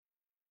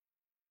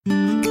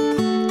Welcome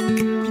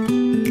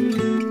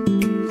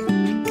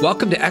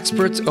to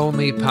Experts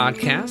Only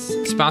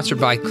Podcast, sponsored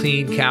by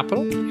Clean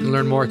Capital. You can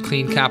learn more at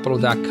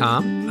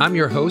cleancapital.com. I'm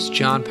your host,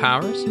 John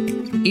Powers.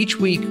 Each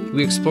week,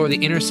 we explore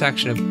the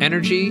intersection of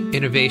energy,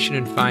 innovation,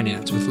 and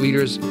finance with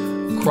leaders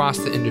across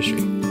the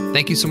industry.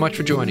 Thank you so much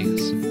for joining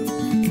us.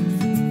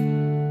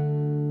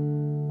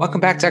 Welcome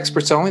back to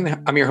Experts Only.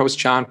 I'm your host,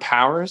 John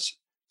Powers.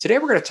 Today,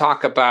 we're going to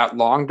talk about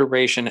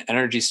long-duration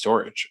energy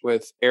storage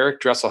with Eric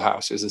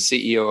Dresselhaus, who's the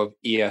CEO of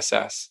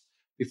ESS.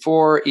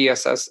 Before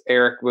ESS,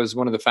 Eric was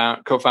one of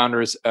the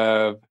co-founders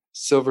of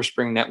Silver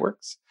Spring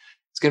Networks.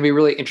 It's going to be a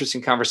really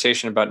interesting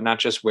conversation about not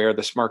just where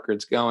the smart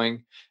grid's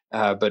going,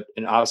 but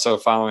also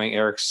following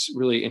Eric's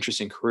really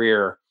interesting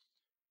career,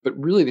 but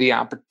really the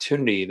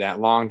opportunity that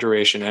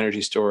long-duration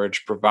energy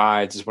storage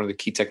provides is one of the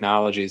key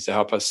technologies to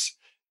help us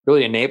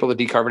really enable the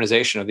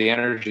decarbonization of the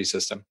energy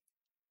system.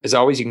 As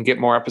always, you can get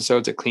more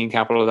episodes at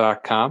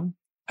cleancapital.com,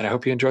 and I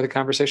hope you enjoy the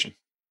conversation.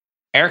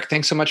 Eric,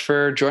 thanks so much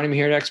for joining me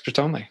here at Experts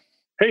Only.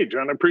 Hey,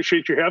 John, I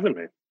appreciate you having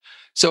me.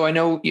 So I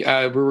know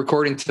we're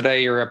recording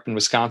today. You're up in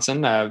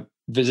Wisconsin,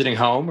 visiting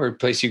home or a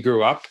place you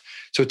grew up.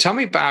 So tell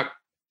me about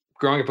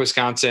growing up in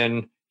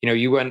Wisconsin. You know,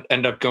 you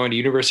ended up going to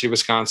University of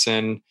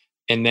Wisconsin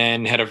and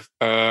then had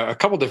a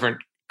couple different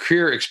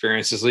career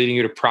experiences leading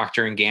you to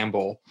Procter &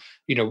 Gamble.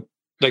 You know,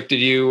 like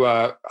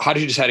how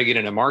did you decide to get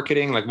into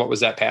marketing? Like, what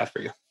was that path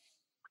for you?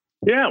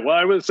 Yeah, well,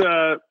 I was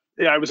at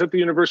the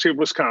University of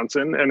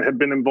Wisconsin and had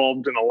been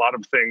involved in a lot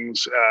of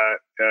things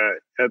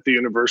at the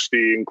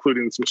university,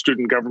 including some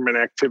student government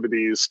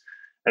activities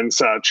and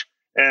such.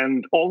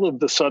 And all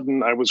of a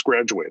sudden, I was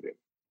graduating,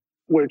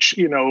 which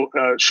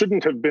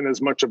shouldn't have been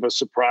as much of a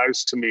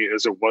surprise to me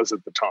as it was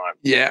at the time.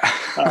 Yeah.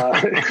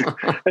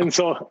 And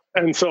so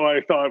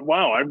I thought,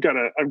 wow, I've got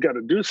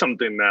to do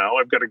something now.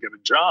 I've got to get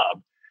a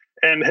job.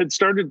 And had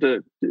started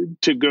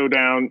to go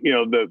down,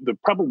 the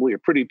probably a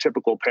pretty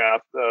typical path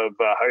of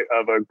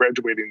a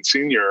graduating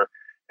senior.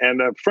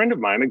 And a friend of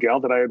mine, a gal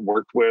that I had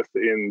worked with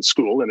in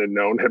school and had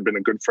known had been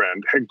a good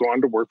friend, had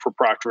gone to work for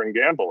Procter &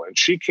 Gamble. And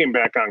she came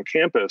back on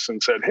campus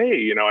and said,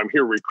 hey, I'm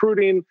here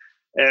recruiting,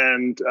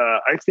 and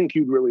I think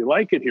you'd really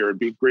like it here. It'd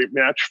be a great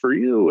match for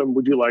you. And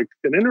would you like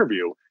an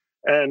interview?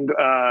 And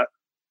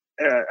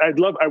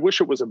I wish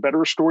it was a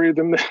better story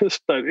than this,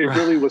 but it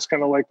really was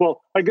kind of like,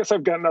 well, I guess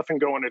I've got nothing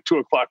going at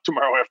 2:00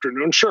 tomorrow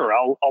afternoon. Sure,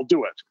 I'll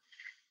do it.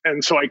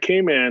 And so I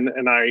came in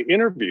and I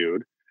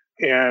interviewed,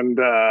 and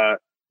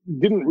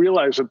didn't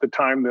realize at the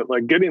time that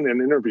like getting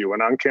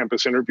an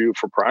on-campus interview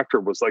for Procter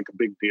was like a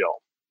big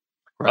deal.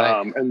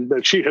 Right. And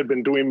that she had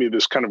been doing me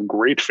this kind of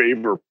great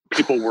favor.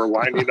 People were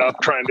lining up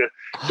trying to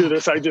do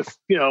this. I just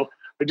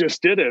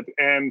did it.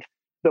 And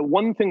the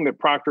one thing that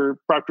Procter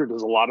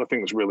does a lot of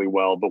things really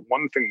well, but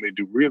one thing they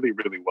do really,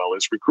 really well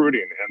is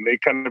recruiting. And they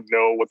kind of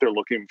know what they're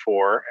looking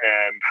for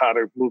and how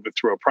to move it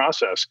through a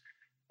process.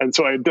 And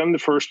so I had done the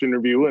first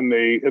interview, and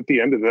at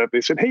the end of that,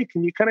 they said, hey,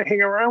 can you kind of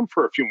hang around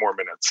for a few more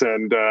minutes?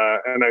 And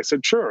I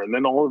said, sure. And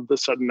then all of a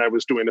sudden I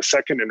was doing a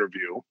second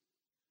interview.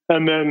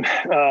 And then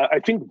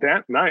I think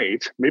that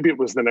night, maybe it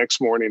was the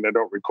next morning, I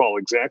don't recall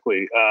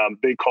exactly,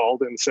 they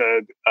called and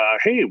said,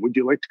 hey, would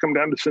you like to come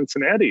down to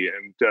Cincinnati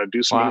and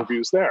do some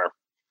interviews there?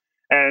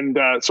 And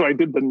so I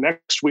did the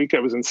next week.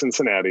 I was in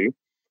Cincinnati,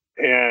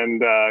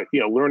 and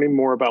learning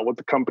more about what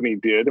the company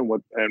did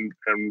and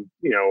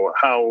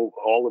how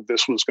all of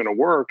this was going to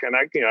work. And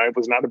I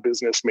was not a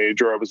business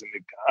major. I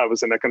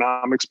was an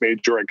economics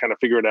major. I kind of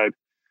figured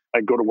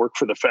I'd go to work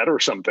for the Fed or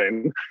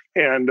something.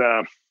 And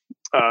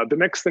the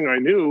next thing I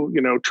knew,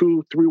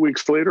 2-3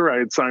 weeks later, I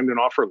had signed an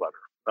offer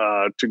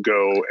letter to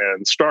go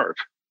and start.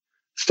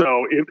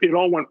 So it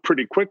all went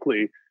pretty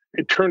quickly.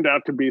 It turned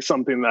out to be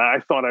something that I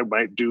thought I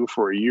might do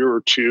for a year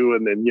or two,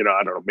 and then,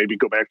 I don't know, maybe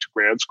go back to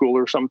grad school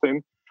or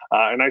something.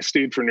 And I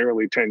stayed for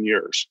nearly 10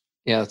 years.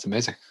 Yeah, that's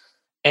amazing.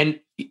 And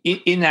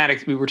in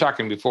that, we were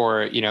talking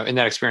before, in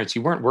that experience,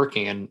 you weren't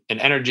working in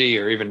energy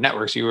or even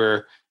networks. You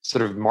were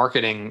sort of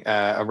marketing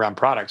around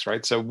products,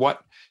 right? So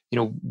what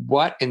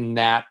in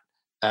that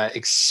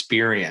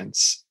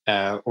experience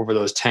over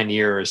those 10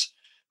 years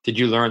did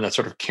you learn that's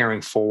sort of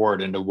carrying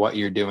forward into what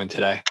you're doing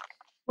today?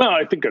 Well,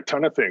 I think a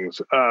ton of things.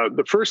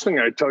 The first thing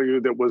I tell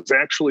you that was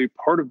actually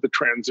part of the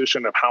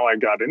transition of how I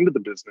got into the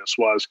business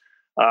was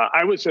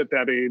I was at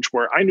that age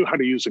where I knew how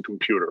to use a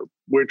computer,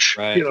 which,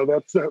 right.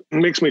 That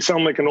makes me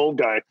sound like an old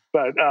guy.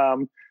 But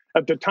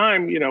at the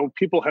time,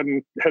 people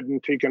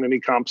hadn't taken any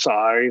comp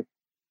sci.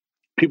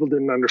 People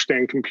didn't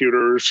understand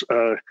computers.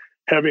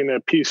 Having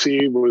a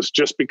PC was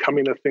just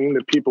becoming a thing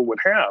that people would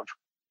have.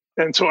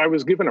 And so I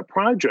was given a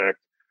project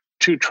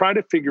to try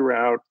to figure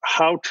out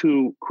how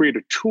to create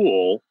a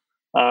tool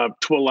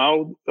to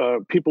allow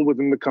people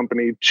within the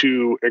company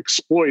to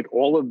exploit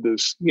all of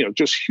this,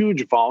 just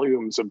huge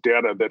volumes of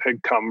data that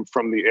had come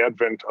from the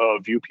advent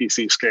of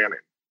UPC scanning.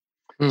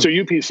 So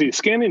UPC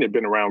scanning had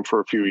been around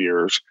for a few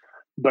years,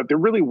 but there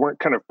really weren't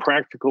kind of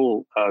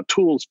practical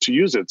tools to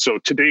use it. So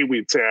today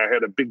we'd say I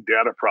had a big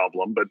data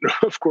problem, but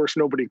of course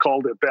nobody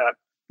called it that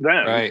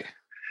then. Right.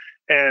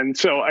 And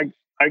so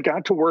I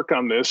got to work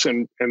on this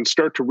and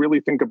start to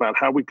really think about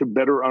how we could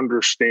better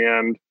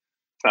understand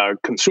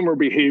consumer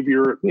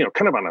behavior,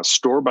 kind of on a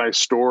store by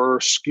store,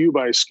 SKU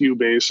by SKU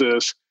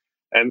basis.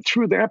 And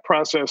through that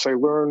process, I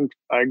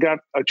got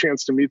a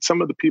chance to meet some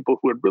of the people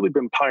who had really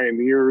been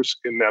pioneers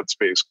in that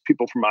space,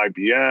 people from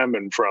IBM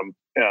and from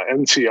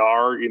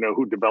NCR,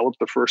 who developed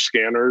the first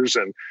scanners,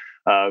 and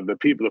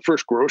the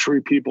first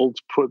grocery people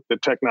to put the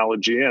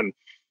technology in.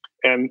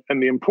 And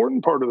the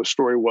important part of the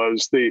story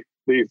was they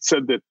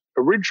said that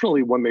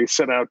originally when they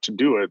set out to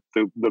do it,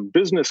 the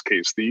business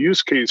case, the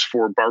use case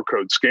for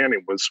barcode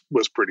scanning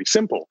was pretty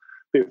simple.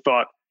 They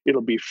thought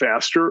it'll be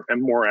faster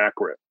and more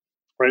accurate.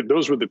 Right?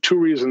 Those were the two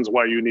reasons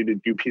why you needed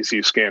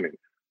UPC scanning.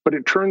 But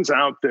it turns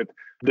out that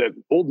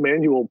old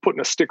manual, putting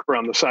a sticker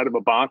on the side of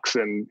a box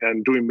and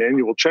doing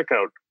manual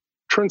checkout,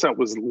 turns out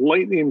was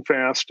lightning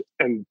fast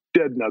and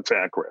dead nuts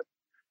accurate.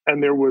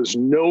 And there was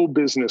no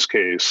business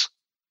case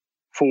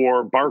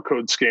for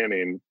barcode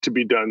scanning to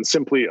be done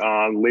simply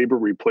on labor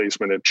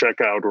replacement at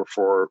checkout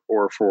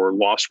or for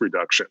loss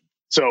reduction.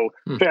 So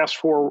fast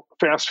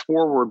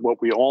forward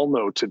what we all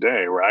know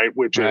today, right?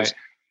 Which is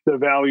the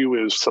value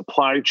is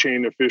supply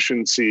chain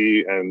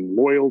efficiency and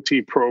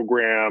loyalty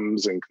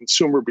programs and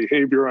consumer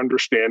behavior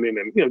understanding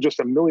and just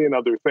a million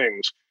other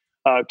things,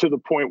 to the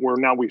point where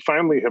now we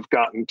finally have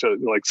gotten to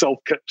like self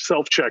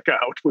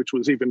checkout, which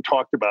was even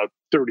talked about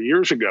 30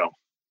 years ago.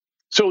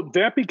 So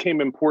that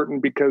became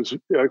important because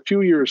a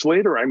few years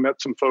later, I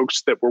met some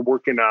folks that were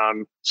working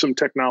on some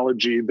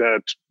technology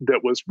that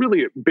was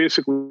really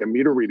basically a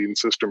meter reading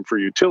system for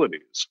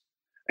utilities.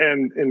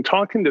 And in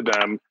talking to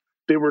them,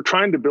 they were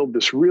trying to build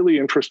this really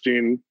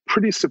interesting,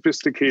 pretty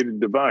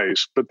sophisticated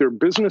device, but their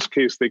business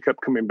case they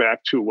kept coming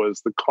back to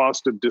was the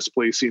cost of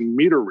displacing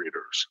meter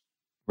readers.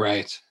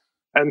 Right.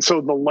 And so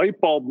the light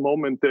bulb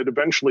moment that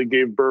eventually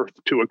gave birth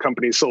to a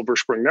company, Silver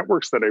Spring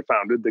Networks, that I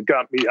founded, that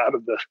got me out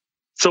of the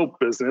soap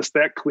business,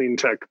 that clean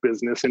tech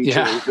business, into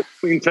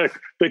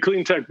the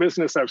clean tech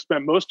business I've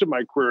spent most of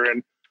my career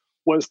in,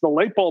 was the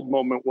light bulb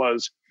moment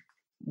was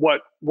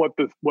what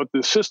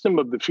the system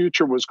of the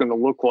future was going to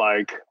look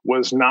like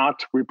was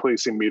not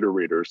replacing meter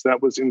readers.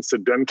 That was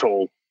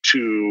incidental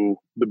to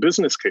the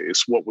business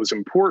case. What was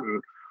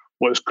important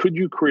was, could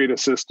you create a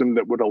system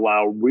that would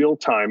allow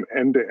real-time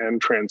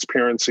end-to-end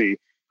transparency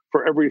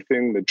for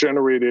everything that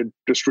generated,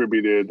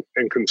 distributed,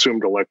 and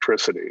consumed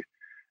electricity?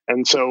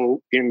 And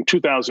so in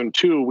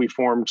 2002, we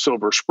formed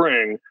Silver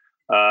Spring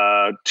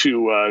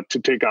to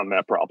take on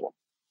that problem.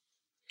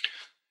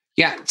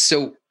 Yeah.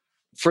 So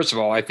first of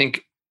all, I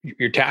think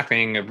you're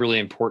tackling a really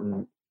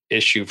important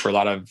issue for a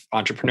lot of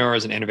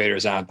entrepreneurs and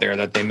innovators out there,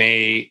 that they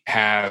may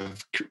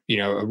have,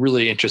 a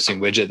really interesting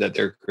widget that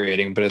they're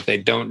creating, but if they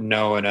don't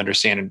know and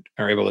understand and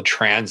are able to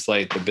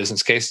translate the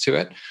business case to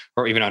it,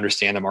 or even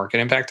understand the market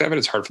impact of it,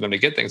 it's hard for them to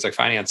get things like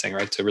financing,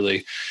 right, to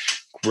really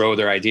grow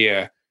their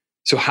idea.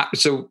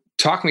 So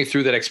talk me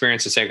through that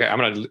experience to say, okay, I'm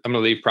gonna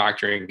leave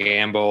Procter and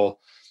Gamble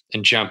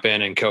and jump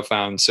in and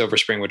co-found Silver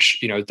Spring, which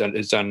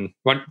is done.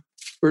 Why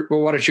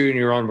don't you, in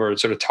your own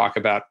words, sort of talk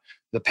about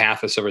the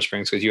path of Silver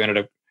Springs, because you ended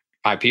up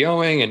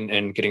IPOing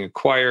and getting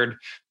acquired,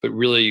 but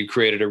really you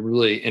created a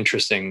really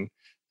interesting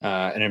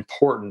and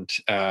important,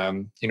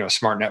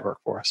 smart network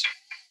for us.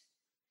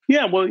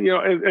 Yeah, well,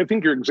 I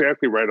think you're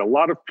exactly right. A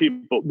lot of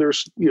people,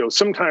 there's,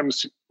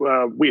 sometimes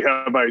we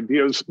have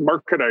ideas,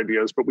 market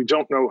ideas, but we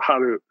don't know how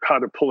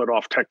to pull it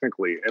off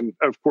technically. And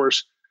of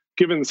course,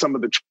 given some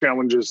of the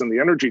challenges in the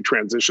energy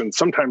transition,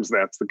 sometimes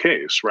that's the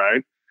case,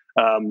 right?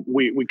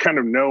 We kind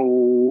of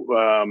know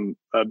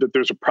that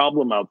there's a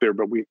problem out there,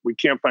 but we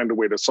can't find a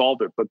way to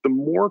solve it. But the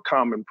more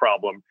common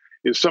problem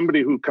is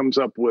somebody who comes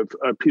up with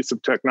a piece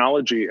of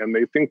technology and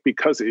they think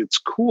because it's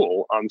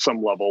cool on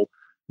some level,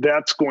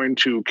 that's going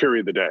to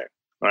carry the day,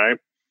 right?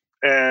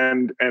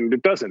 And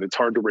it doesn't. It's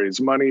hard to raise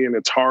money and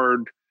it's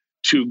hard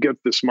to get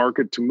this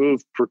market to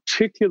move,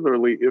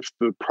 particularly if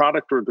the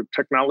product or the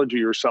technology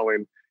you're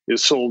selling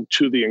is sold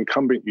to the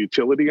incumbent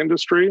utility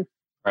industry.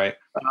 Right.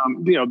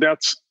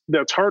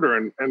 That's harder.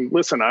 And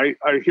listen, I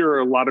hear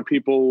a lot of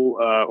people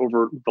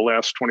over the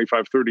last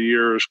 25, 30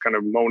 years kind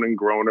of moan and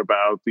groan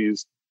about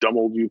these dumb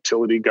old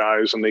utility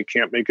guys and they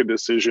can't make a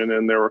decision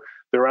and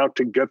they're out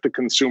to get the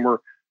consumer.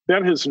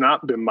 That has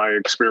not been my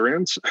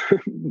experience.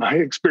 My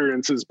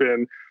experience has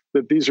been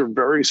that these are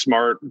very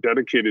smart,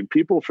 dedicated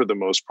people for the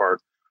most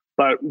part,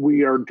 but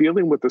we are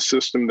dealing with a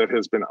system that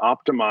has been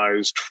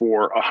optimized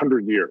for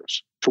 100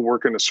 years to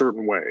work in a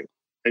certain way,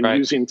 and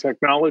using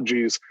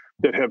technologies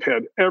that have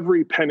had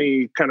every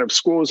penny kind of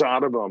squoze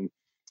out of them.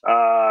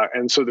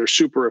 And so they're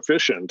super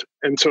efficient.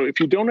 And so if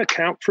you don't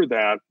account for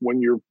that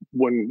when you're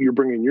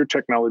bringing your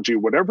technology,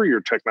 whatever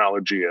your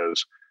technology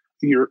is,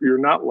 you're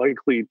not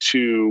likely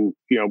to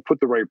put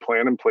the right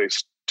plan in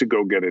place to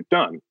go get it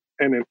done.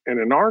 And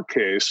in our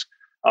case,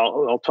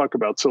 I'll talk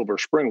about Silver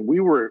Spring. We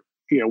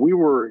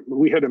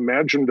had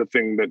imagined a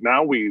thing that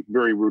now we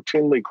very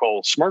routinely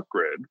call smart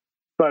grid,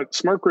 but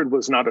smart grid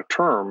was not a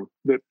term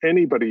that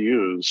anybody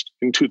used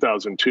in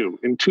 2002.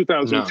 In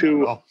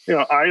 2002,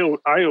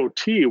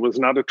 IoT was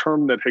not a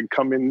term that had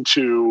come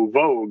into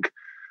vogue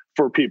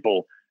for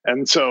people.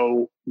 And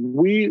so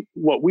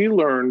what we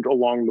learned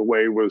along the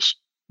way was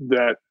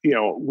that,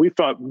 we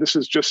thought this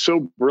is just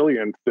so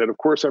brilliant that of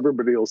course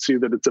everybody will see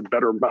that it's a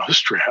better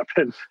mousetrap,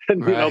 and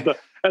Right.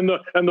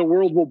 the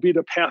world will beat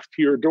a path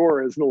to your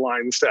door, as the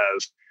line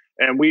says.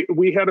 And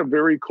we had a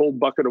very cold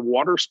bucket of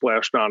water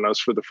splashed on us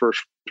for the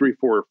first 3,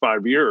 4, or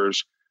 5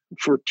 years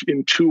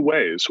in two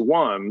ways.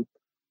 One,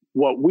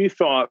 what we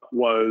thought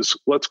was,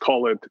 let's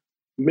call it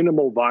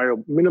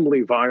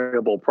minimally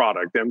viable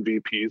product.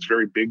 MVP is a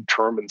very big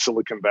term in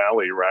Silicon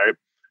Valley, right?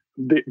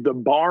 The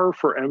bar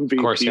for MVP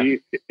Course, yeah.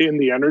 in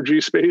the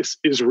energy space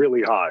is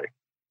really high.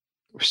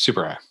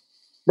 Super high.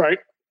 Right?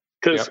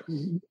 Because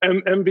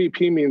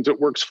MVP means it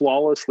works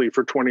flawlessly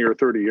for 20 or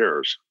 30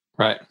 years.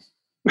 Right.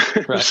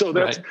 Right. So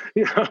that's,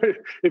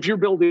 if you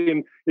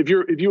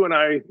and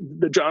I,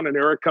 the John and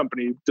Eric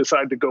company,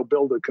 decide to go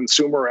build a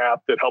consumer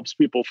app that helps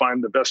people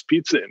find the best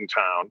pizza in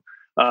town,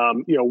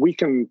 we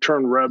can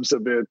turn revs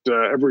of it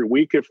every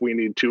week if we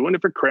need to. And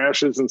if it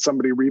crashes and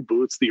somebody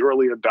reboots, the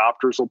early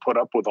adopters will put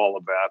up with all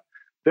of that.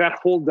 That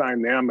whole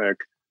dynamic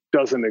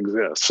doesn't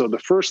exist. So the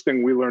first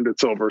thing we learned at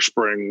Silver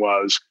Spring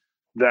was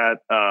that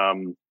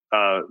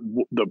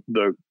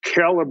the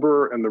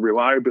caliber and the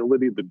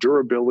reliability, the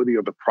durability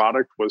of the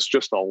product was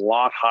just a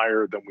lot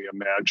higher than we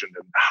imagined.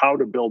 And how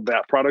to build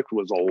that product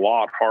was a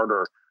lot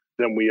harder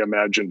than we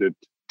imagined it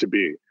to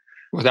be.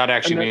 Without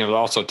actually being able to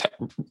also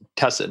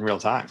test it in real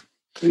time.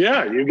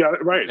 Yeah, you got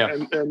it right. Yeah.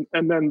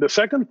 And then the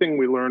second thing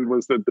we learned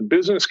was that the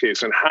business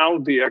case and how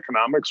the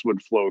economics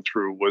would flow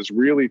through was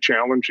really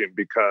challenging,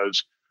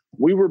 because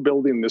we were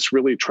building this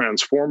really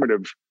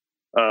transformative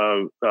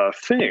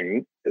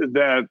thing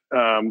that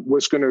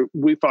was going to,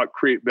 we thought,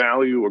 create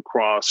value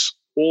across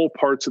all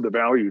parts of the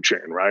value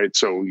chain, right?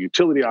 So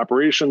utility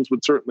operations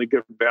would certainly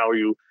get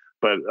value,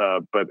 but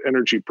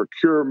energy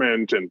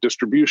procurement and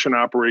distribution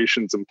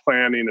operations and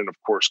planning, and of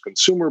course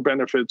consumer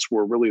benefits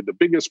were really the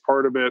biggest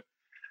part of it,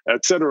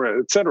 et cetera,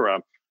 et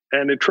cetera.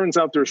 And it turns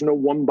out there's no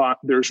one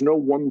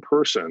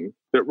person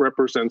that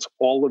represents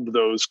all of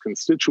those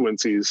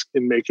constituencies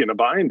in making a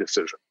buying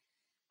decision.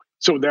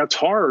 So that's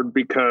hard,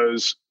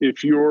 because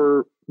if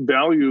your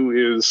value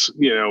is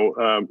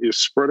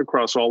spread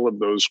across all of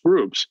those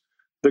groups,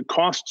 the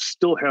cost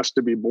still has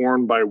to be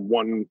borne by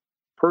one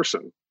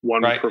person,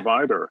 one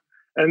provider.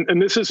 And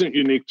this isn't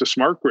unique to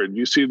smart grid.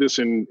 You see this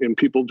in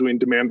people doing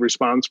demand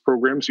response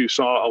programs. You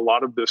saw a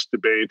lot of this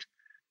debate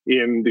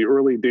in the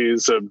early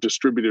days of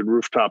distributed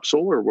rooftop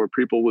solar, where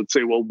people would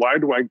say, well, why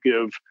do I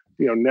give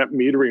net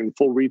metering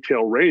full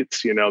retail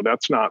rates?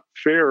 That's not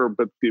fair.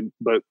 But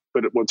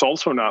what's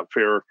also not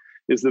fair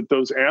is that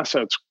those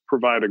assets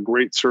provide a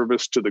great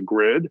service to the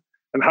grid.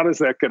 And how does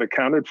that get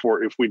accounted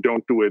for if we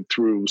don't do it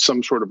through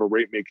some sort of a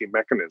rate-making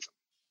mechanism?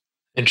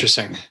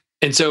 Interesting.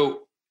 And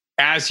so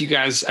as you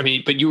guys,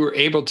 but you were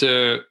able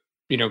to,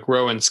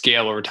 grow and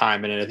scale over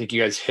time. And I think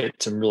you guys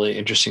hit some really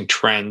interesting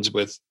trends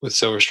with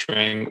Silver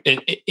Spring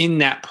in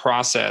that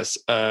process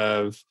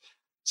of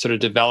sort of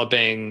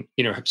developing,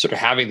 sort of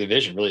having the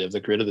vision really of the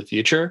grid of the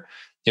future.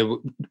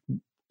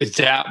 Is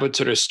that what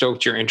sort of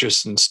stoked your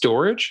interest in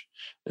storage?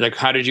 Like,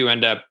 how did you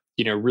end up,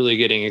 really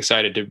getting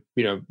excited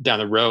to, down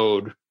the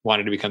road,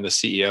 wanted to become the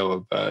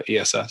CEO of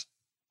ESS?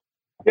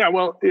 Yeah,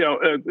 well,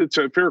 it's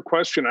a fair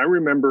question. I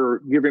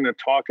remember giving a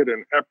talk at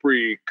an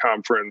EPRI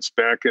conference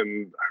back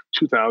in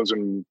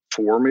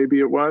 2004, maybe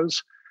it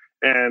was.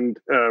 And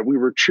we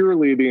were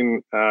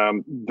cheerleading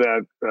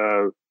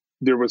that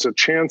there was a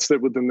chance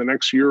that within the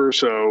next year or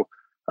so,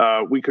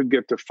 we could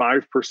get to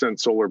 5%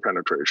 solar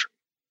penetration,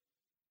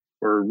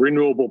 or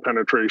renewable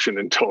penetration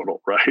in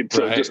total, right?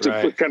 So just to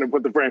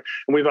put the frame,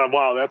 and we thought,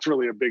 wow, that's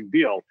really a big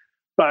deal.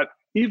 But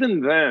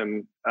even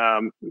then,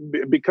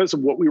 because of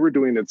what we were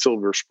doing at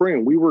Silver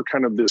Spring, we were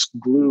kind of this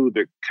glue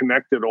that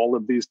connected all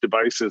of these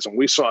devices, and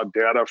we saw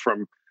data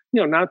from,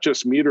 not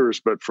just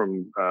meters, but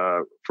from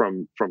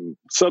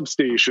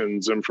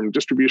substations and from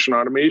distribution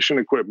automation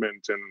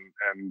equipment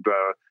and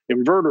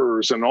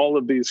inverters and all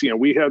of these.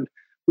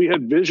 We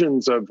had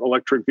visions of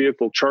electric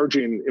vehicle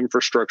charging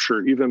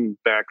infrastructure even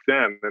back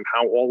then, and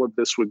how all of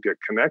this would get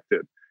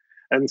connected.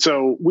 And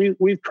so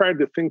we tried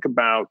to think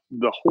about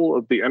the whole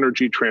of the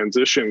energy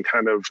transition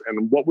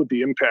and what would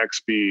the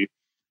impacts be.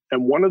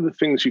 And one of the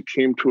things you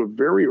came to a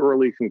very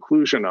early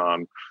conclusion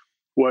on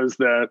was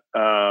that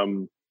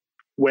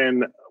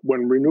when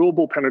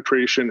renewable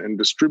penetration and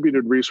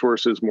distributed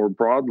resources more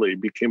broadly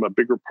became a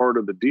bigger part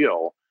of the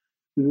deal,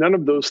 none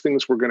of those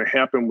things were going to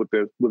happen with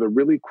a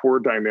really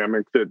core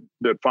dynamic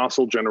that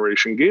fossil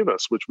generation gave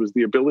us, which was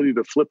the ability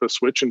to flip a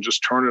switch and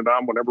just turn it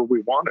on whenever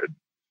we wanted.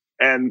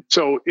 And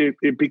so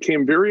it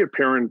became very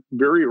apparent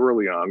very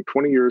early on,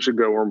 20 years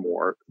ago or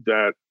more,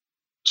 that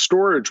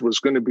storage was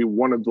going to be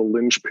one of the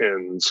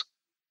linchpins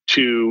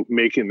to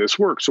making this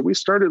work. So we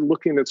started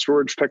looking at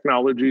storage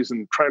technologies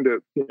and trying to,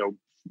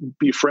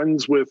 be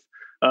friends with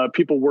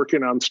people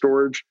working on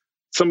storage.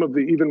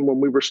 Even when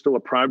we were still a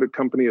private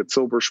company at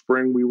Silver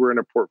Spring, we were in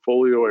a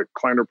portfolio at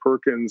Kleiner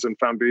Perkins and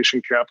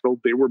Foundation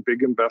Capital. They were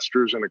big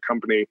investors in a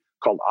company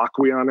called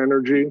Aquion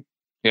Energy.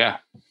 Yeah.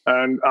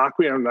 And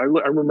Aqueon,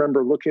 I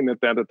remember looking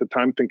at that at the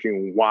time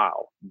thinking,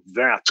 wow,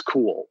 that's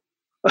cool.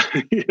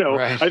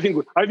 Right. I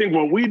think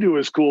what we do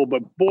is cool,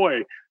 but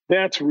boy,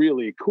 that's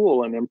really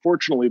cool. And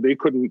unfortunately, they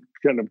couldn't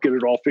kind of get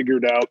it all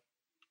figured out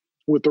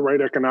with the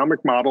right economic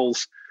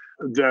models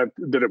that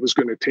it was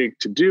going to take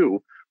to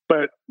do.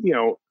 But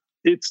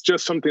it's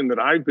just something that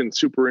I've been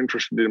super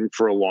interested in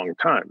for a long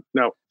time.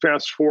 Now,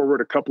 fast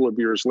forward a couple of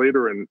years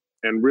later, and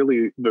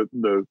really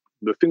the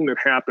thing that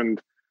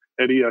happened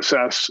at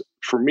ESS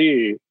for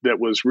me that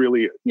was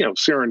really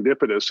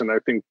serendipitous, and I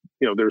think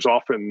there's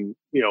often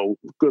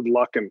good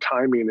luck and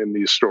timing in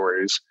these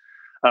stories.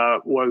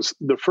 Was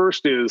the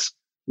first is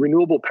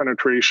renewable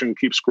penetration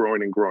keeps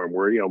growing and growing.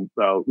 We're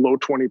low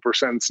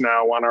 20%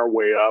 now on our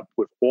way up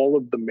with all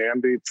of the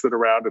mandates that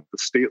are out at the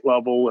state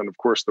level, and of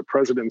course the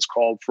president's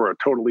called for a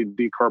totally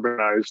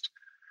decarbonized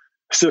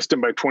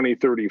system by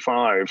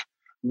 2035.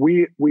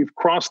 We've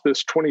crossed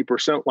this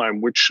 20%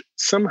 line, which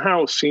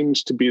somehow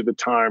seems to be the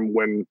time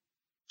when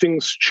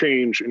things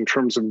change in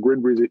terms of grid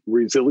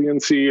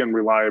resiliency and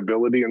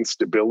reliability and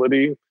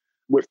stability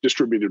with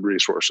distributed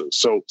resources.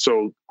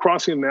 So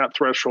crossing that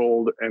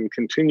threshold and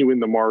continuing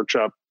the march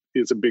up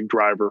is a big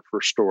driver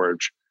for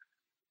storage.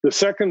 The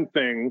second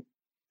thing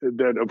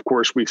that, of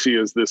course, we see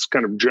is this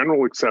kind of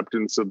general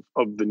acceptance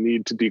of the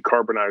need to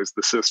decarbonize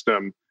the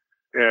system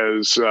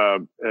as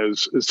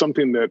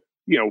something that,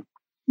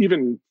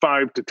 even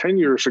 5 to 10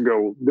 years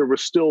ago, there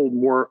was still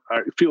more,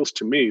 it feels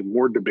to me,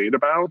 more debate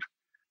about.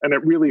 And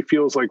it really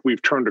feels like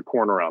we've turned a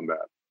corner on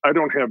that. I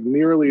don't have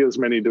nearly as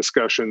many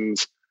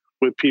discussions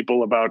with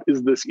people about,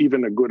 is this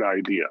even a good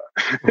idea?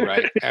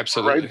 Right,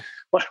 absolutely.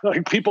 Right?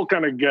 Like people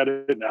kind of get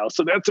it now.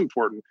 So that's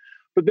important.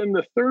 But then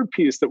the third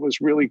piece that was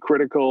really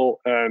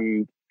critical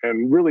and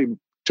really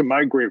to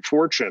my great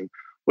fortune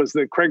was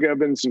that Craig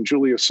Evans and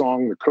Julia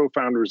Song, the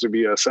co-founders of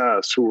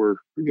ESS, who were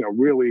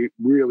really,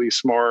 really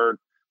smart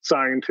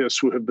scientists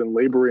who have been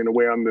laboring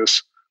away on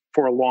this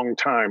for a long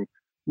time,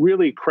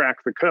 really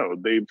cracked the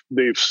code.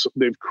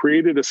 They've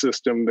created a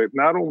system that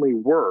not only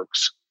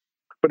works,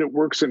 but it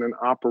works in an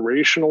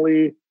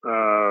operationally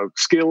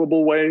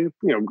scalable way.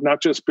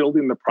 Not just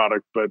building the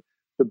product, but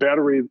the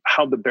battery,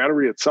 how the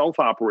battery itself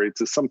operates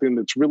is something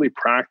that's really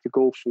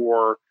practical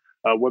for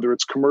whether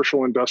it's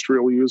commercial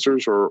industrial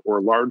users or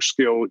large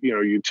scale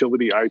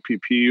utility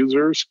IPP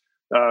users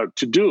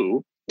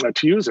to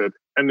use it,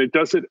 and it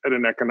does it at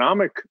an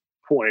economic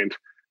point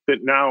that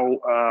now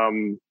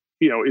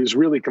is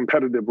really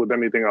competitive with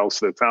anything else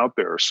that's out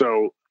there.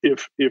 So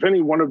if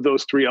any one of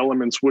those three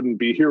elements wouldn't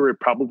be here, it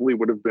probably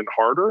would have been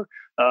harder.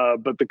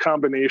 But the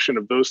combination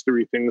of those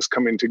three things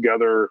coming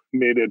together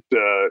made it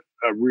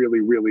a really,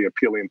 really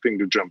appealing thing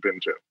to jump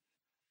into.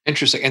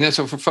 Interesting. And then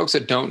so for folks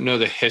that don't know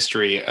the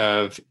history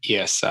of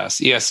ESS,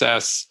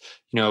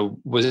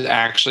 was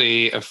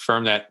actually a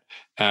firm that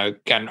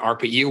got an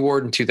ARPA-E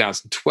award in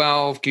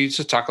 2012. Can you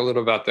just talk a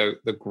little about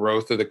the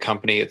growth of the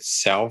company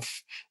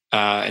itself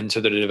into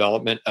the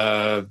development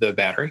of the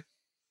battery?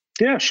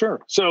 Yeah,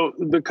 sure. So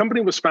the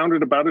company was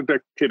founded about a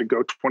decade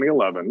ago,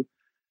 2011.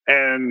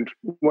 And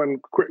when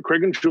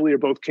Craig and Julia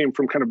both came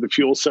from kind of the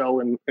fuel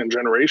cell and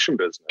generation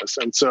business.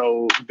 And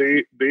so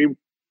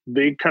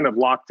they kind of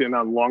locked in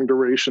on long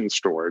duration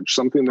storage,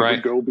 something that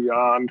would go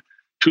beyond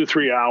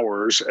 2-3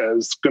 hours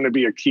as going to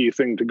be a key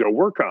thing to go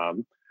work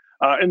on.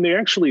 And they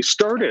actually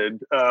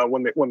started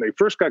when they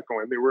first got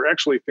going, they were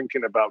actually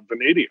thinking about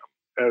vanadium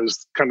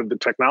as kind of the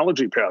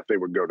technology path they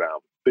would go down.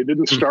 They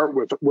didn't start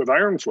with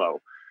iron flow.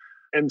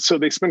 And so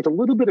they spent a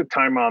little bit of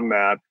time on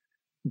that,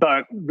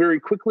 but very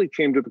quickly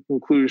came to the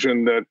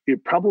conclusion that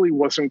it probably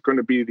wasn't going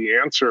to be the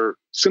answer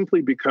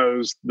simply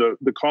because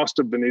the cost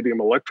of vanadium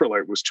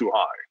electrolyte was too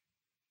high.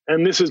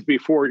 And this is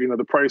before,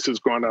 the price has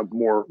gone up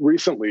more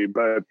recently.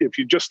 But if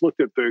you just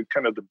looked at the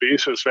kind of the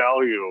basis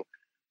value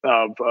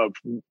of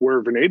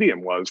where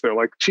vanadium was, they're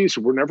like, geez,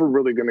 we're never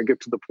really going to get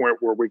to the point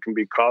where we can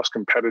be cost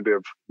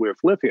competitive with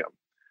lithium.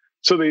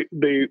 So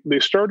they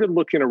started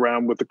looking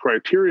around with the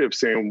criteria of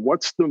saying,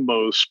 what's the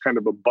most kind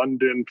of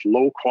abundant,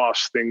 low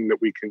cost thing that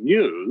we can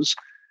use?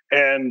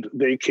 And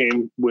they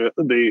came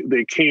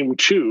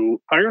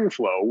to iron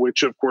flow,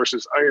 which of course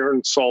is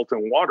iron, salt,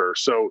 and water.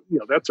 So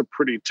that's a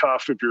pretty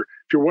tough. If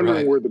you're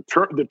wondering where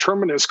the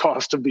terminus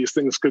cost of these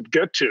things could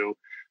get to,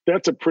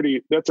 that's a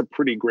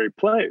pretty great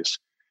place.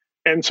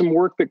 And some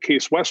work that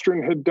Case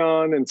Western had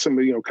done, and some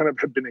kind of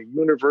had been a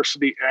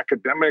university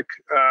academic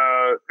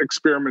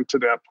experiment to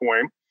that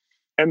point.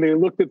 And they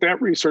looked at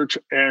that research,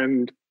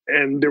 and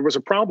there was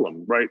a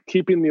problem, right?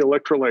 Keeping the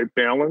electrolyte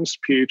balanced,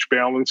 pH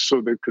balanced,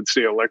 so they could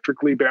stay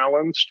electrically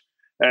balanced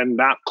and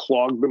not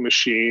clog the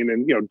machine,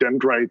 and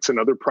dendrites and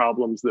other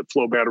problems that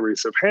flow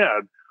batteries have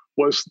had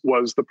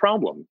was the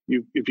problem.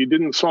 If you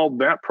didn't solve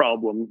that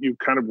problem, you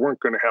kind of weren't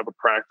going to have a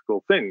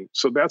practical thing.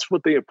 So that's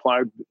what they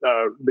applied.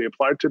 They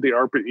applied to the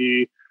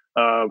ARPA-E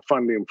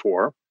funding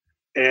for,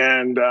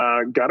 and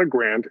got a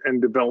grant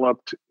and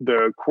developed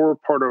the core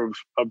part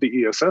of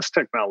the ESS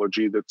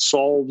technology that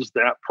solves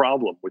that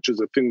problem, which is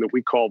a thing that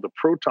we call the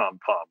proton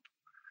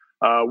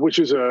pump, which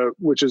is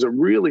a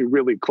really,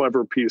 really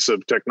clever piece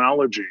of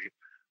technology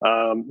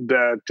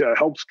that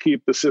helps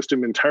keep the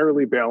system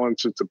entirely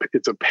balanced.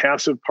 It's a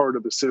passive part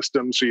of the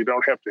system, so you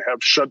don't have to have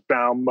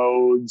shutdown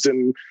modes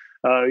and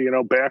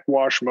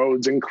backwash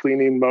modes and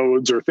cleaning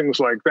modes or things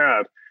like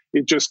that.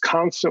 It just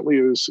constantly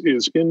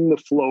is in the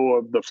flow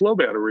of the flow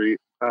battery,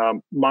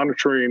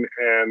 monitoring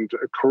and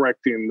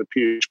correcting the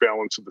pH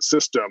balance of the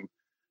system,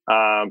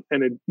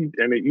 and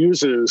it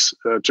uses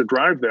to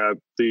drive that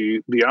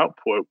the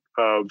output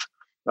of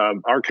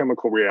our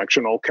chemical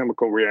reaction. All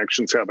chemical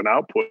reactions have an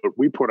output.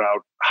 We put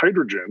out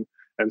hydrogen,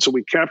 and so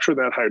we capture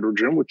that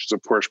hydrogen, which is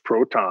of course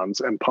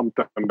protons, and pump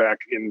them back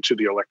into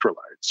the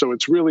electrolyte. So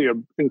it's really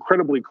an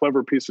incredibly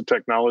clever piece of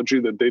technology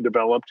that they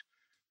developed.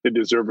 They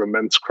deserve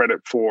immense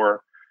credit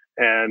for.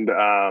 And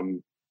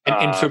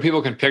so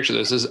people can picture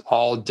this is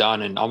all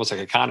done in almost like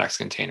a Connex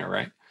container,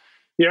 right?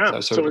 Yeah.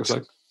 So it's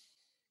like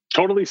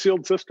totally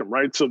sealed system,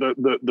 right? So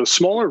the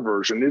smaller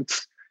version,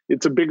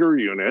 it's a bigger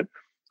unit,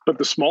 but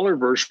the smaller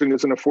version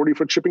is in a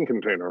 40-foot shipping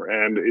container,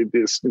 and it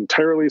is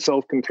entirely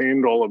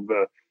self-contained. All of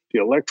the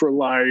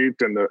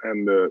electrolyte and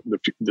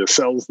the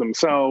cells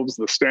themselves,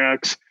 the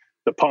stacks,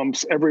 the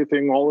pumps,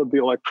 everything, all of the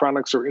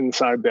electronics are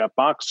inside that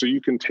box. So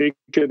you can take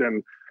it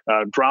and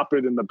drop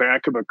it in the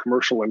back of a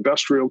commercial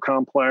industrial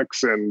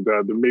complex, and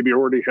that maybe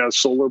already has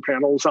solar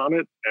panels on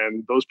it,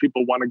 and those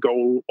people want to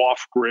go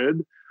off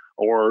grid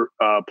or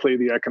play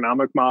the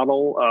economic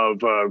model of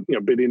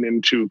bidding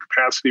into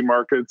capacity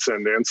markets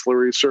and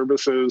ancillary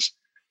services,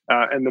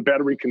 and the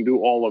battery can do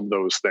all of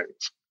those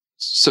things.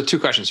 So, two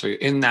questions for you: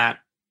 in that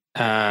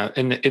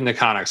in the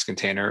Connex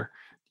container,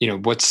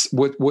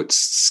 what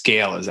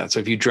scale is that? So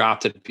if you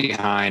dropped it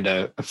behind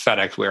a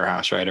FedEx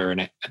warehouse, right, or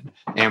an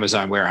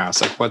Amazon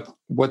warehouse, like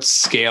what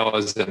scale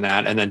is in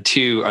that? And then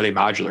two, are they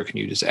modular? Can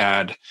you just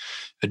add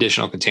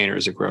additional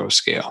containers to grow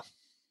scale?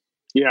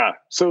 Yeah.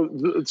 So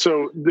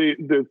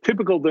the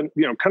typical,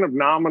 kind of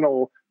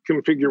nominal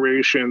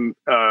configuration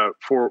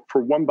for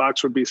one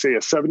box would be, say,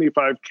 a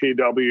 75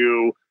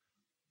 kW,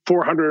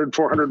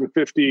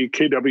 450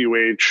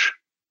 kWh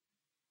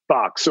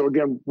box. So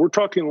again, we're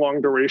talking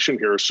long duration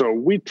here. So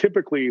we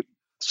typically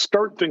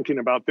start thinking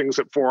about things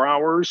at 4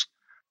 hours,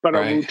 but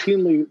are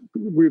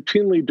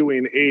routinely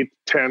doing 8,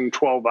 10,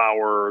 12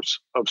 hours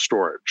of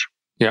storage.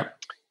 Yeah.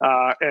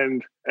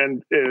 And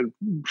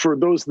for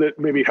those that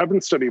maybe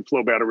haven't studied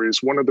flow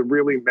batteries, one of the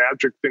really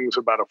magic things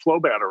about a flow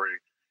battery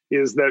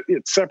is that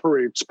it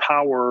separates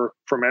power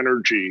from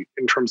energy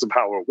in terms of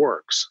how it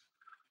works.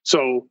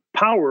 So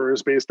power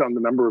is based on the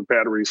number of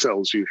battery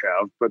cells you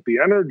have, but the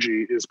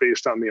energy is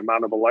based on the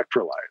amount of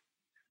electrolyte.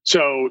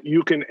 So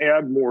you can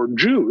add more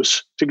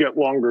juice to get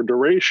longer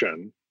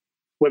duration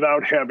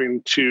without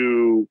having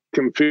to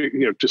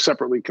to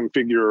separately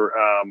configure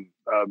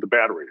the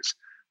batteries.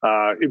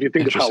 If you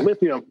think of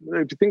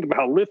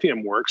how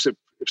lithium works, if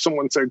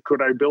someone said,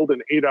 "Could I build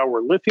an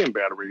 8-hour lithium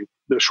battery?"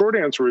 The short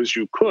answer is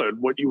you could.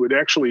 What you would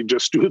actually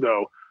just do,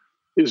 though,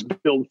 is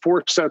build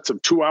 4 sets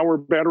of 2-hour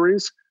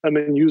batteries and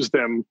then use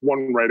them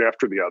one right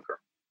after the other.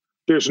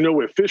 There's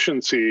no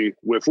efficiency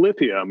with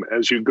lithium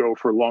as you go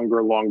for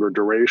longer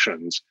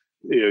durations.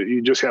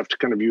 You just have to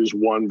kind of use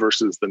one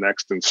versus the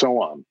next and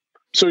so on.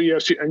 So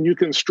yes, and you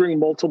can string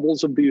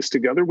multiples of these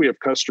together. We have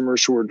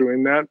customers who are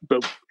doing that,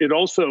 but it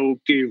also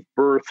gave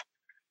birth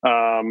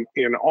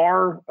in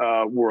our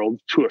world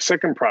to a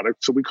second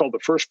product. So we call the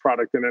first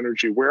product an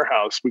Energy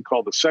Warehouse. We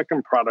call the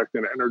second product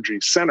an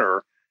Energy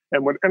Center.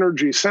 And what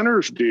Energy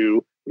Centers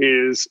do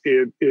is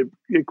it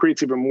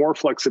creates even more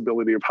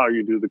flexibility of how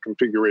you do the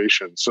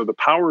configuration. So the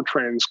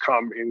powertrains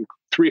come in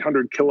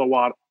 300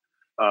 kilowatt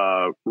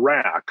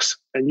racks.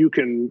 And you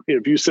can,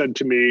 if you said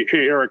to me,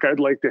 "Hey, Eric, I'd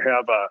like to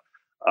have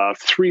a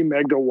 3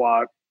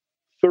 megawatt,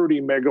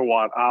 30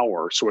 megawatt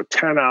hour, so a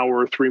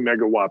 10-hour, 3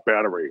 megawatt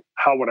battery,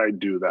 how would I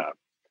do that?"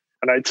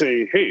 And I'd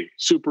say, "Hey,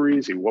 super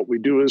easy. What we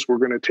do is we're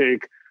going to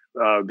take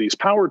these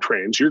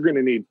powertrains. You're going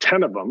to need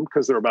 10 of them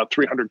because they're about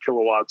 300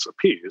 kilowatts a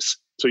piece.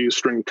 So you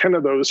string 10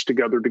 of those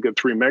together to get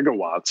 3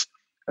 megawatts.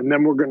 And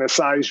then we're going to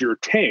size your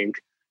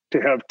tank to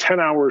have 10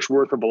 hours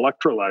worth of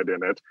electrolyte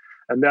in it.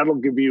 And that'll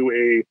give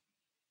you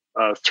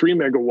a 3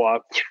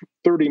 megawatt,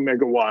 30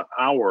 megawatt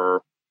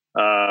hour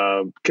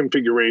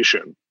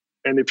configuration.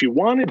 And if you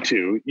wanted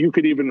to, you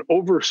could even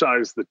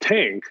oversize the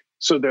tank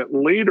so that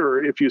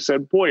later, if you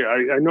said, boy,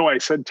 I know I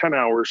said 10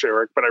 hours,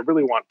 Eric, but I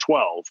really want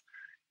 12,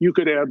 you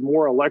could add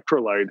more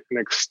electrolyte and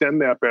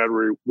extend that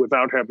battery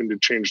without having to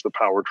change the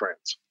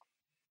powertrains.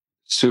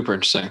 Super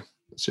interesting.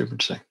 Super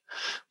interesting.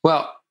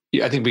 Well,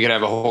 I think we could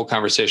have a whole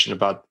conversation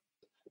about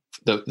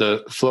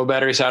the flow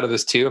battery side of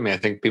this too. I mean, I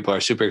think people are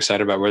super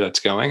excited about where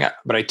that's going,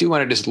 but I do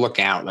want to just look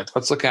out. Like,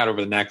 let's look out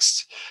over the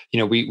next,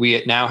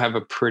 we now have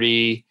a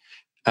pretty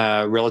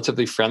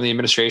relatively friendly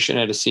administration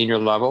at a senior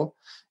level,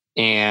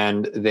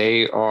 and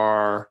they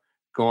are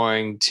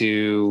going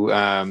to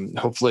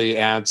hopefully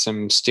add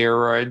some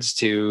steroids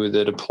to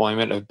the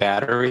deployment of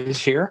batteries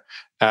here,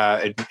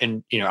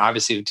 and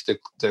obviously to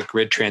the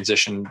grid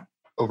transition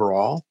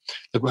overall.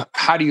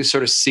 How do you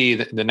sort of see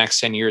the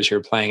next 10 years here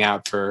playing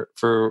out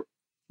for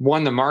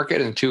one, the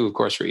market, and two, of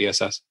course, for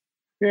ESS?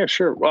 Yeah,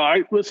 sure. Well,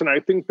 I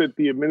think that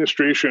the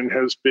administration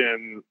has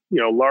been,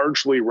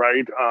 largely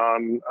right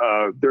on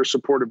their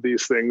support of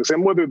these things,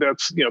 and whether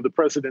that's, the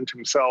president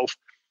himself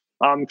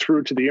on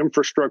through to the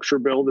infrastructure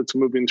bill that's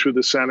moving through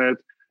the Senate,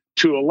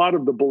 to a lot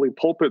of the bully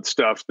pulpit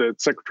stuff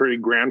that Secretary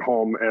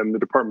Granholm and the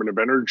Department of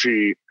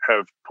Energy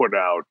have put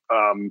out.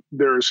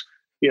 There's,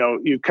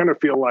 you kind of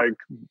feel like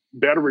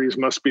batteries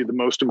must be the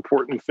most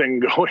important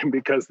thing going,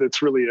 because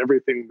that's really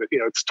everything that,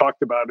 it's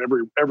talked about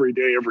every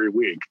day, every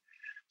week.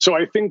 So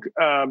I think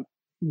in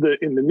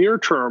the near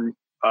term,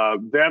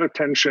 that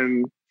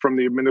attention from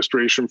the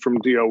administration, from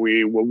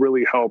DOE, will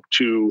really help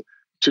to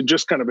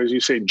just kind of, as you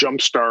say,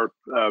 jumpstart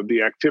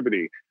the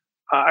activity.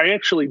 I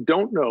actually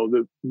don't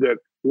know that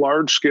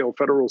large-scale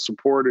federal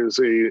support is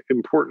a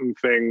important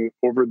thing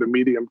over the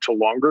medium to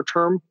longer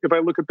term, if I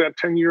look at that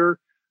 10-year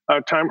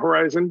time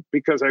horizon,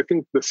 because I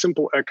think the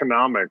simple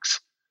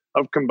economics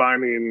of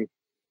combining,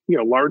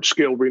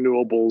 large-scale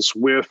renewables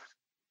with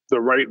the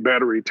right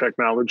battery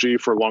technology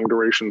for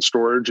long-duration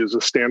storage is a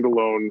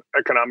standalone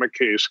economic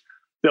case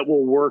that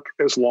will work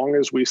as long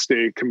as we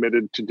stay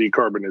committed to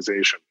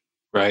decarbonization.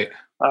 Right.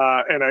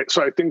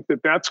 So I think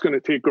that that's going to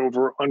take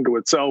over unto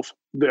itself.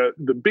 The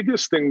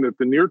biggest thing that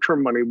the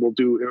near-term money will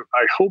do,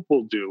 I hope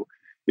will do,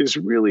 is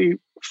really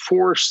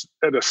force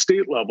at a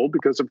state level,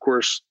 because of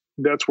course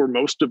that's where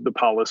most of the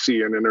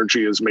policy and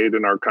energy is made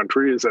in our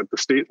country, is at the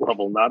state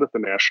level, not at the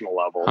national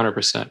level.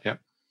 100%. Yeah.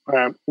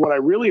 What I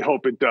really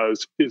hope it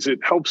does is it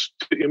helps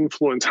to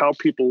influence how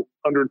people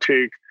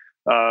undertake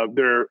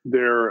their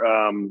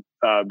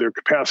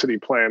capacity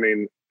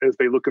planning as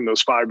they look in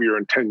those 5-year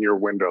and 10-year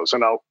windows.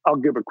 And I'll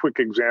give a quick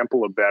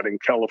example of that. In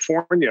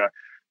California,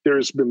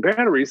 there's been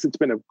batteries. It's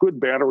been a good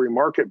battery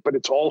market, but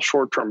it's all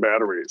short-term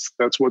batteries.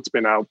 That's what's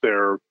been out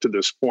there to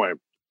this point.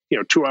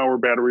 2-hour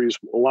batteries,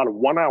 a lot of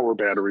 1-hour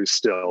batteries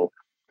still,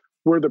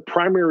 where the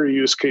primary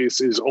use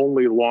case is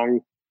only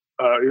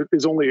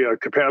a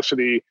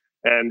capacity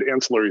and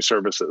ancillary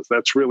services.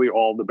 That's really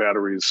all the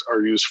batteries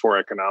are used for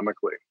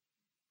economically.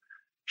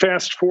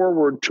 Fast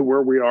forward to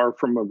where we are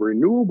from a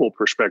renewable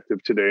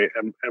perspective today,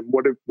 and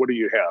what do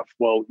you have?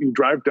 Well, you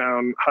drive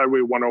down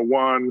Highway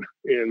 101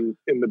 in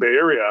the Bay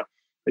Area,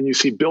 and you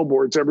see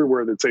billboards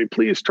everywhere that say,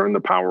 please turn the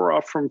power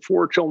off from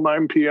 4 till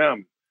 9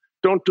 p.m.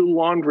 Don't do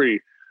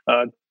laundry.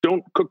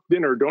 Don't cook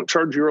dinner. Don't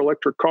charge your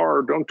electric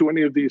car. Don't do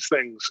any of these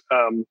things.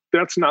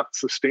 That's not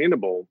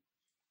sustainable.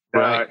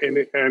 Right.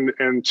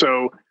 And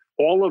so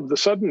all of the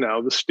sudden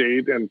now, the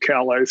state and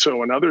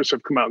CalISO and others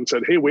have come out and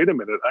said, hey, wait a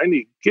minute, I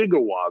need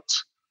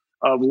gigawatts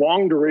of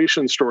long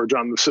duration storage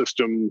on the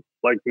system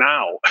like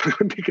now,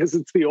 because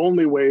it's the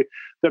only way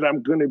that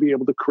I'm going to be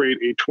able to create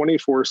a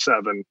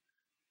 24/7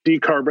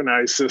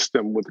 decarbonized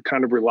system with the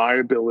kind of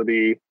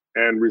reliability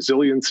and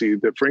resiliency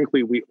that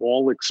frankly we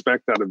all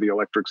expect out of the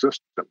electric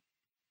system.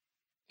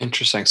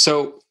 Interesting.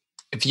 So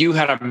if you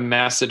had a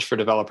message for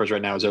developers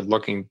right now as they're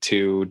looking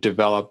to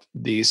develop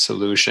these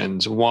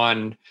solutions,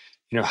 one,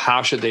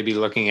 how should they be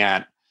looking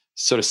at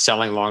sort of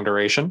selling long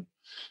duration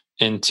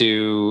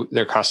into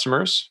their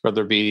customers,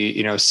 whether it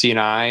be,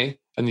 C&I,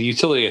 and the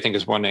utility, I think,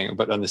 is one thing,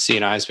 but on the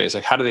C&I space,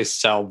 like how do they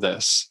sell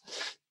this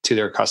to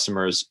their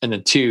customers? And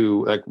then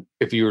two, like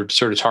if you were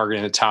sort of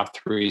targeting the top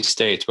 3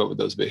 states, what would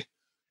those be?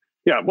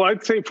 Yeah, well,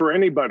 I'd say for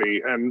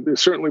anybody, and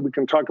certainly we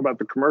can talk about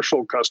the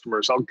commercial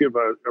customers. I'll give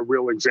a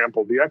real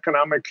example. The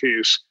economic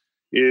case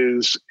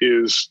is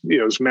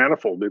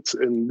manifold.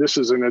 And this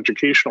is an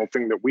educational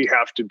thing that we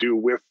have to do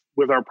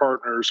with our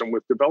partners and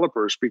with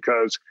developers,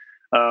 because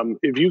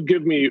if you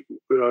give me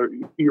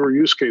your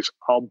use case,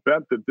 I'll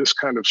bet that this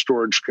kind of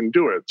storage can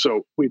do it.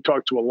 So we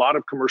talk to a lot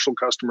of commercial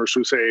customers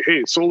who say,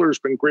 hey, solar's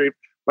been great,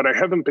 but I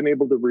haven't been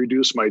able to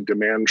reduce my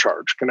demand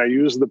charge. Can I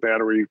use the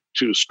battery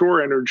to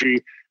store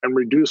energy and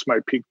reduce my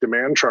peak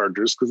demand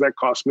charges? Because that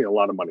costs me a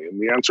lot of money. And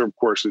the answer, of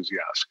course, is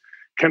yes.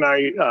 Can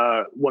I,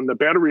 when the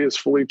battery is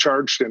fully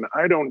charged and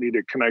I don't need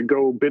it, can I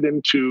go bid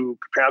into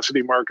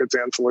capacity markets,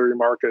 ancillary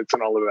markets,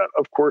 and all of that?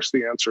 Of course,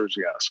 the answer is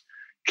yes.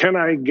 Can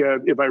I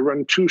if I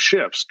run 2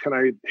 shifts, can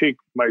I take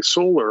my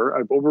solar,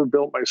 I've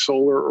overbuilt my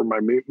solar or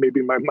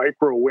maybe my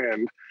micro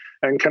wind,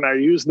 and can I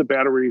use the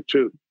battery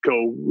to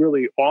go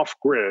really off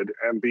grid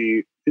and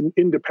be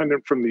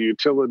independent from the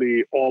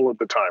utility all of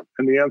the time?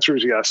 And the answer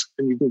is yes.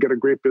 And you can get a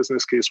great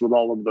business case with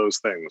all of those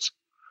things.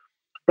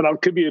 But I'll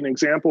give you an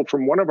example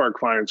from one of our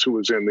clients who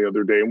was in the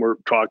other day, and we're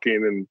talking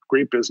in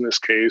great business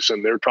case,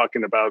 and they're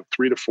talking about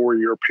 3 to 4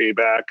 year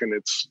payback, and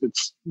it's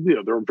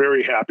they're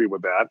very happy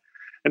with that.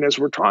 And as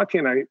we're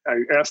talking, I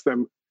asked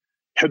them,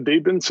 had they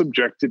been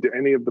subjected to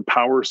any of the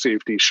power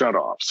safety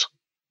shutoffs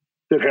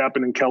that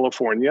happen in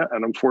California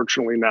and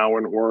unfortunately now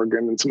in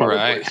Oregon and some other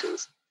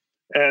places?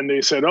 And they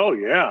said, "Oh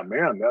yeah,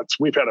 man,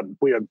 we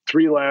had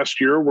 3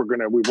 last year.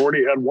 We've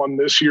already had 1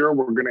 this year.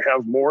 We're going to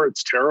have more.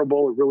 It's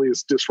terrible. It really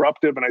is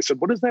disruptive." And I said,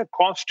 "What does that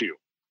cost you?"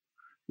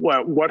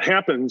 Well, what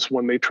happens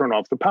when they turn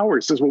off the power?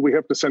 He says, "Well, we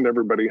have to send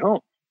everybody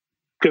home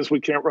because we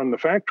can't run the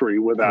factory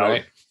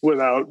without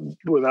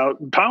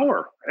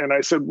power." And I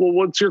said, "Well,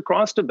 what's your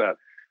cost of that?"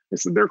 They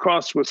said their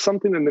cost was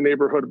something in the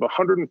neighborhood of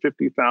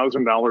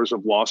 $150,000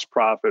 of lost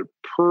profit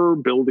per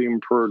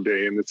building per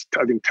day. And it's,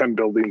 I think, 10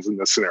 buildings in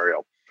this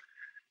scenario.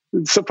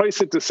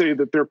 Suffice it to say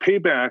that their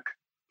payback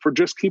for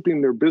just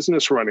keeping their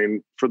business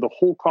running for the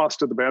whole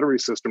cost of the battery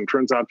system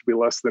turns out to be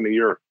less than a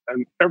year,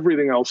 and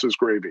everything else is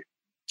gravy.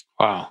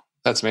 Wow,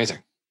 that's amazing.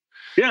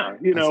 Yeah,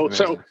 that's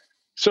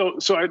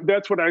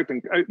what I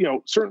think.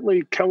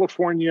 Certainly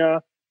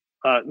California,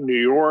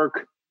 New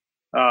York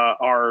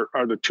are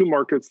the two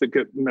markets that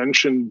get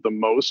mentioned the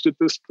most at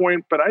this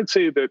point. But I'd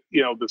say that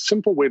the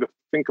simple way to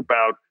think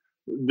about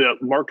the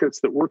markets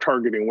that we're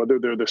targeting, whether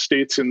they're the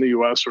states in the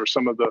U.S. or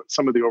some of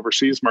the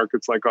overseas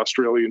markets like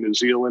Australia, New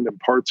Zealand, and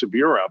parts of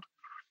Europe,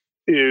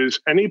 is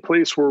any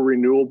place where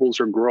renewables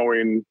are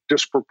growing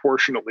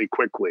disproportionately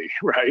quickly,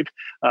 right?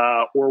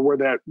 Or where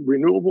that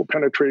renewable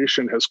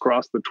penetration has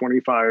crossed the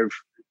 25%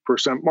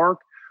 mark.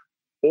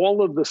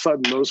 All of a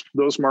sudden,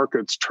 those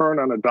markets turn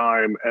on a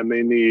dime, and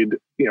they need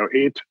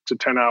 8 to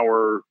 10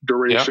 hour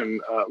duration,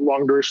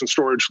 long duration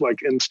storage like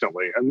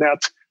instantly, and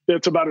that's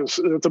about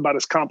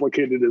as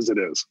complicated as it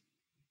is.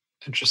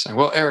 Interesting.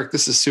 Well, Eric,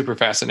 this is super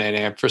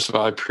fascinating. First of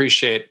all, I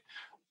appreciate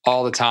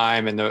all the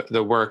time and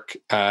the work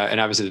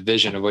and obviously the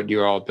vision of what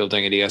you're all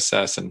building at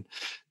ESS. And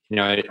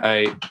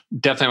I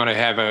definitely want to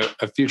have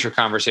a future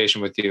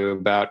conversation with you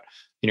about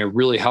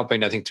really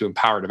helping, I think, to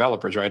empower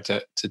developers, right,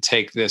 to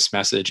take this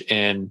message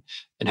in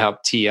and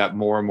help tee up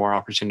more and more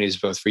opportunities,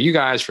 both for you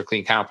guys, for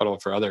Clean Capital,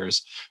 for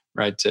others,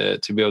 right, to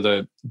be able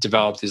to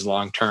develop these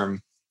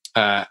long-term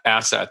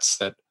assets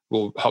that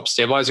will help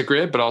stabilize the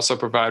grid, but also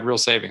provide real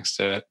savings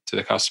to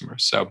the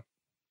customers. So,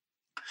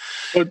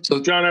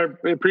 John,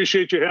 I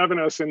appreciate you having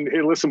us. And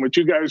hey, listen, what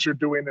you guys are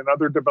doing and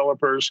other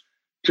developers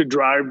to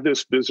drive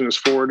this business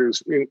forward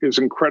is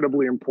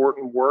incredibly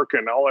important work.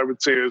 And all I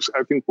would say is,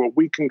 I think what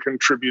we can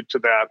contribute to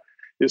that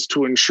is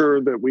to ensure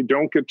that we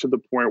don't get to the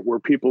point where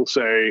people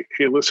say,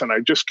 hey, listen, I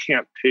just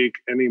can't take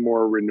any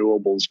more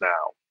renewables now.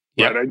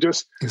 Yep, right.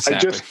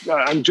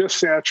 I'm just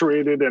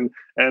saturated,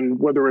 and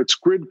whether it's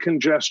grid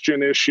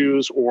congestion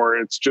issues or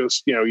it's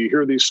just, you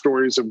hear these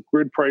stories of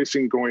grid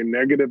pricing going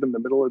negative in the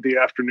middle of the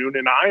afternoon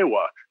in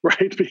Iowa,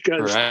 right?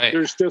 Because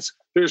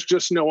there's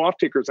just no off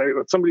takers.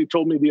 Somebody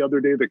told me the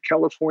other day that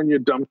California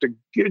dumped a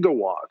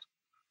gigawatt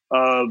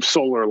of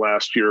solar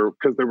last year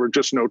because there were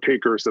just no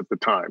takers at the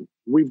time.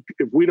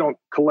 If we don't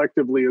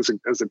collectively as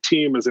a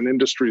team, as an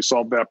industry,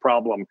 solve that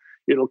problem,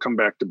 it'll come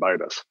back to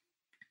bite us.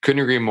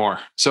 Couldn't agree more.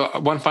 So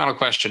one final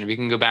question. If you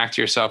can go back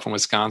to yourself in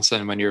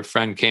Wisconsin when your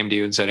friend came to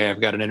you and said, hey,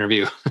 I've got an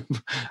interview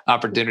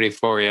opportunity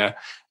for you,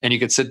 and you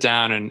could sit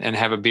down and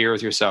have a beer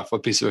with yourself,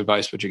 what piece of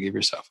advice would you give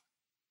yourself?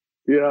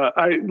 Yeah,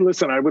 I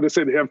would have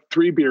said have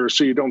 3 beers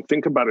so you don't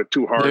think about it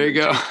too hard. There you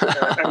go.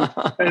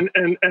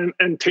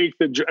 and take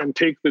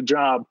the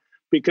job.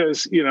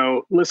 Because,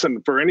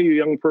 listen, for any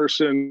young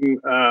person,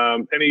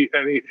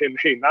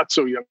 hey, not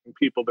so young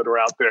people that are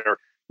out there,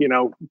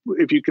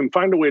 if you can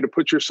find a way to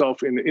put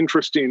yourself in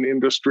interesting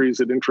industries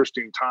at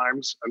interesting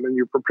times, and then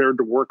you're prepared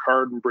to work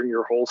hard and bring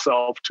your whole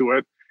self to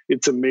it,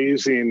 it's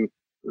amazing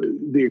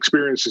the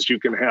experiences you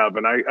can have.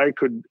 And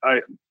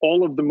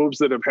all of the moves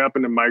that have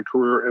happened in my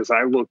career, as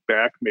I look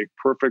back, make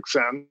perfect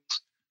sense.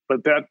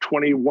 But that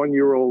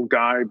 21-year-old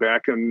guy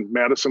back in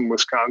Madison,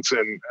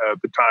 Wisconsin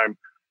at the time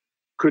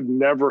could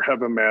never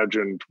have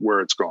imagined where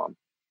it's gone.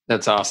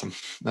 That's awesome.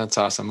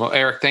 Well,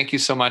 Eric, thank you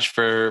so much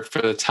for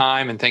the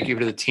time, and thank you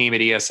to the team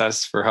at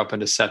ESS for helping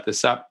to set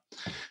this up.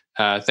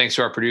 Thanks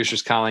to our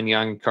producers, Colin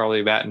Young,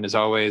 Carly Batten, as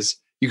always.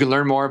 You can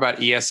learn more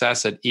about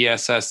ESS at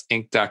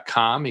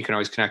essinc.com. You can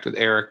always connect with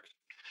Eric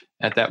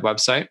at that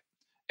website.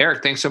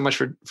 Eric, thanks so much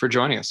for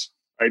joining us.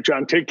 All right,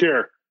 John, take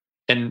care.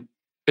 And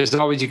as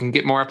always, you can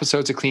get more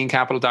episodes at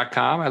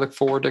cleancapital.com. I look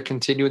forward to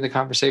continuing the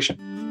conversation.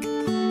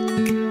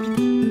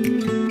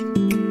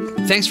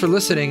 Thanks for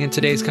listening in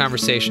today's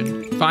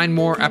conversation. Find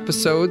more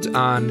episodes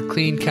on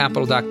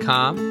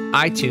cleancapital.com,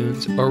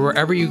 iTunes, or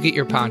wherever you get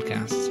your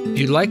podcasts. If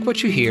you like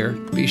what you hear,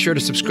 be sure to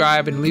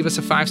subscribe and leave us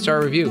a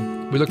 5-star review.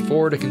 We look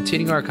forward to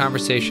continuing our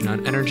conversation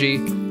on energy,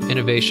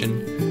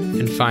 innovation,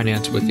 and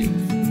finance with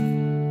you.